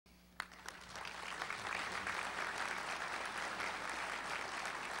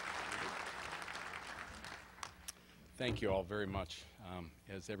Thank you all very much.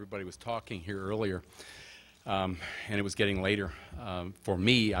 As everybody was talking here earlier, and it was getting later, for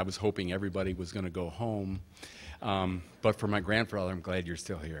me, I was hoping everybody was going to go home. But for my grandfather, I'm glad you're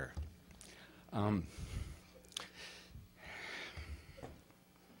still here.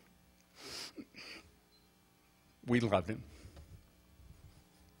 We loved him.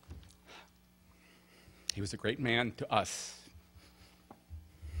 He was a great man to us.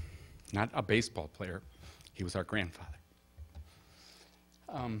 Not a baseball player. He was our grandfather.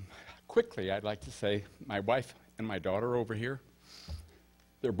 Quickly, I'd like to say my wife and my daughter over here,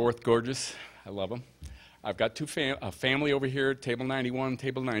 they're both gorgeous. I love them. I've got a family over here, table 91,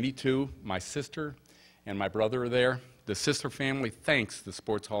 table 92. My sister and my brother are there. The Sisler family thanks the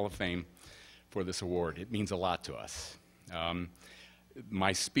Sports Hall of Fame for this award. It means a lot to us.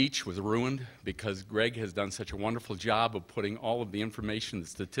 My speech was ruined because Greg has done such a wonderful job of putting all of the information, the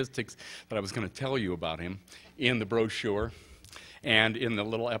statistics that I was going to tell you about him in the brochure and in the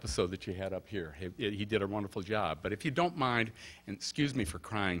little episode that you had up here. He did a wonderful job. But if you don't mind, and excuse me for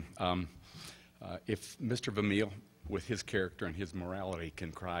crying, if Mr. Vermeil, with his character and his morality,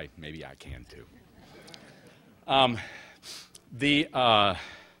 can cry, maybe I can too.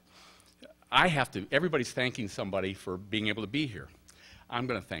 Everybody's thanking somebody for being able to be here. I'm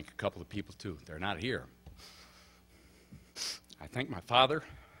going to thank a couple of people too. They're not here. I thank my father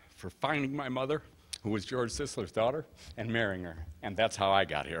for finding my mother, who was George Sisler's daughter, and marrying her. And that's how I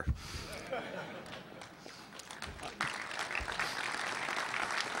got here.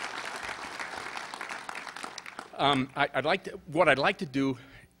 What I'd like to do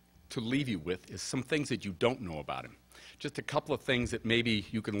to leave you with is some things that you don't know about him. Just a couple of things that maybe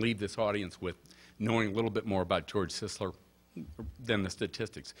you can leave this audience with, knowing a little bit more about George Sisler than the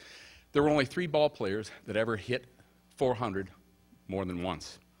statistics. There were only 3 ball players that ever hit 400 more than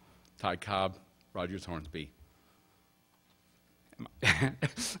once. Ty Cobb, Rogers Hornsby.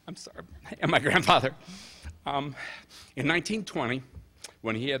 I'm sorry. And my grandfather. In 1920,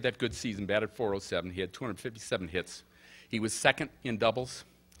 when he had that good season, batted .407, he had 257 hits. He was second in doubles,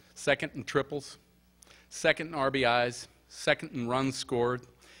 second in triples, second in RBIs, second in runs scored,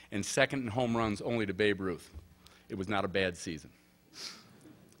 and second in home runs only to Babe Ruth. It was not a bad season.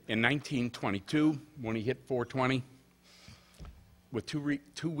 In 1922, when he hit .420, with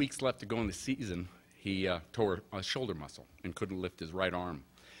 2 weeks left to go in the season, he tore a shoulder muscle and couldn't lift his right arm.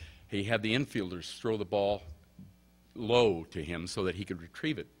 He had the infielders throw the ball low to him so that he could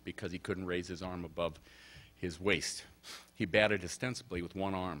retrieve it because he couldn't raise his arm above his waist. He batted ostensibly with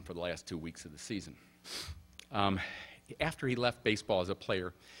one arm for the last 2 weeks of the season. After he left baseball as a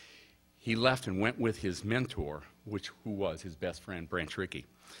player, he left and went with his mentor, who was his best friend, Branch Rickey.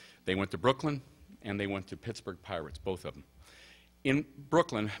 They went to Brooklyn, and they went to Pittsburgh Pirates, both of them. In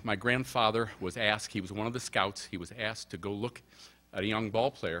Brooklyn, my grandfather was asked, he was one of the scouts, he was asked to go look at a young ball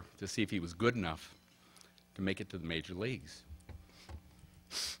player to see if he was good enough to make it to the major leagues.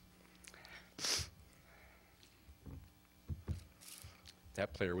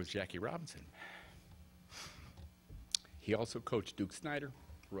 That player was Jackie Robinson. He also coached Duke Snider,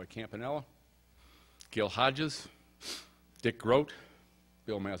 Roy Campanella, Gil Hodges, Dick Grote,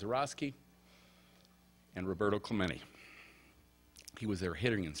 Bill Mazeroski, and Roberto Clemente. He was their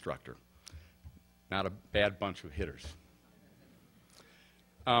hitting instructor. Not a bad bunch of hitters.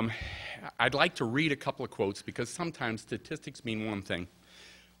 I'd like to read a couple of quotes because sometimes statistics mean one thing,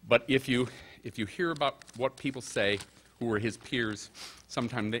 but if you hear about what people say who were his peers,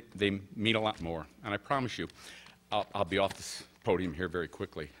 sometimes they mean a lot more. And I promise you, I'll be off this podium here very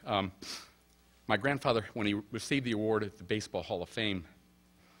quickly. My grandfather, when he received the award at the Baseball Hall of Fame,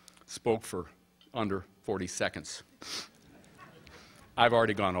 spoke for under 40 seconds. I've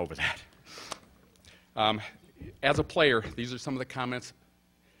already gone over that. As a player, these are some of the comments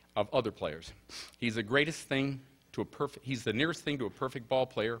of other players. He's the nearest thing to a perfect ball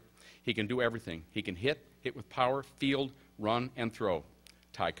player. He can do everything. He can hit with power, field, run, and throw.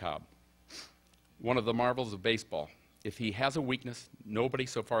 Ty Cobb. One of the marvels of baseball. If he has a weakness, nobody,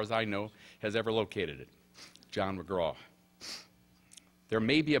 so far as I know, has ever located it. John McGraw. There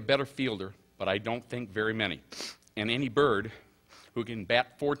may be a better fielder, but I don't think very many. And any bird who can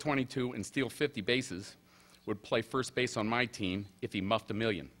bat .422 and steal 50 bases would play first base on my team if he muffed a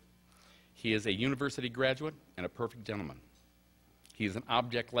million. He is a university graduate and a perfect gentleman. He is an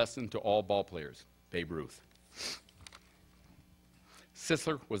object lesson to all ball players. Babe Ruth.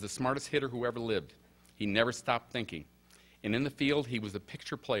 Sisler was the smartest hitter who ever lived. He never stopped thinking. And in the field, he was a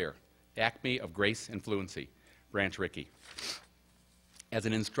picture player, acme of grace and fluency. Branch Rickey. As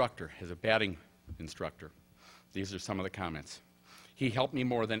an instructor, as a batting instructor, these are some of the comments. He helped me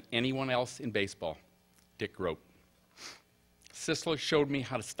more than anyone else in baseball. Dick Grote. Sisler showed me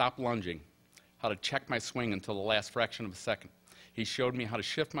how to stop lunging, how to check my swing until the last fraction of a second. He showed me how to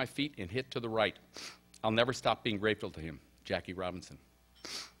shift my feet and hit to the right. I'll never stop being grateful to him. Jackie Robinson.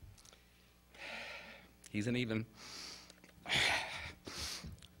 He's an even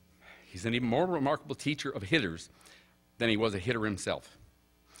more remarkable teacher of hitters than he was a hitter himself.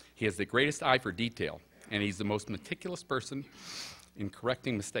 He has the greatest eye for detail, and he's the most meticulous person in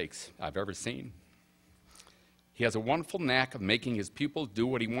correcting mistakes I've ever seen. He has a wonderful knack of making his pupils do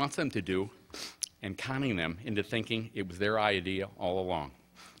what he wants them to do and conning them into thinking it was their idea all along.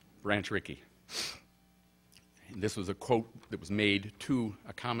 Branch Rickey. And this was a quote that was made to,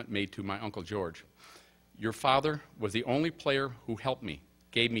 a comment made to my Uncle George. Your father was the only player who helped me,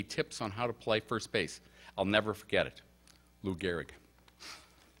 gave me tips on how to play first base. I'll never forget it. Lou Gehrig.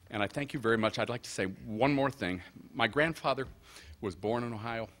 And I thank you very much. I'd like to say one more thing. My grandfather was born in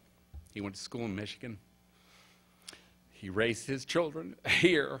Ohio. He went to school in Michigan. He raised his children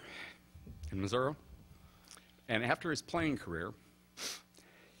here in Missouri. And after his playing career,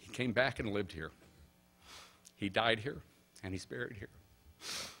 he came back and lived here. He died here, and he's buried here.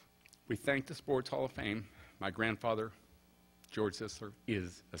 We thank the Sports Hall of Fame. My grandfather, George Sisler,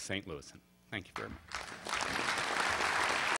 is a St. Louisan. Thank you very much.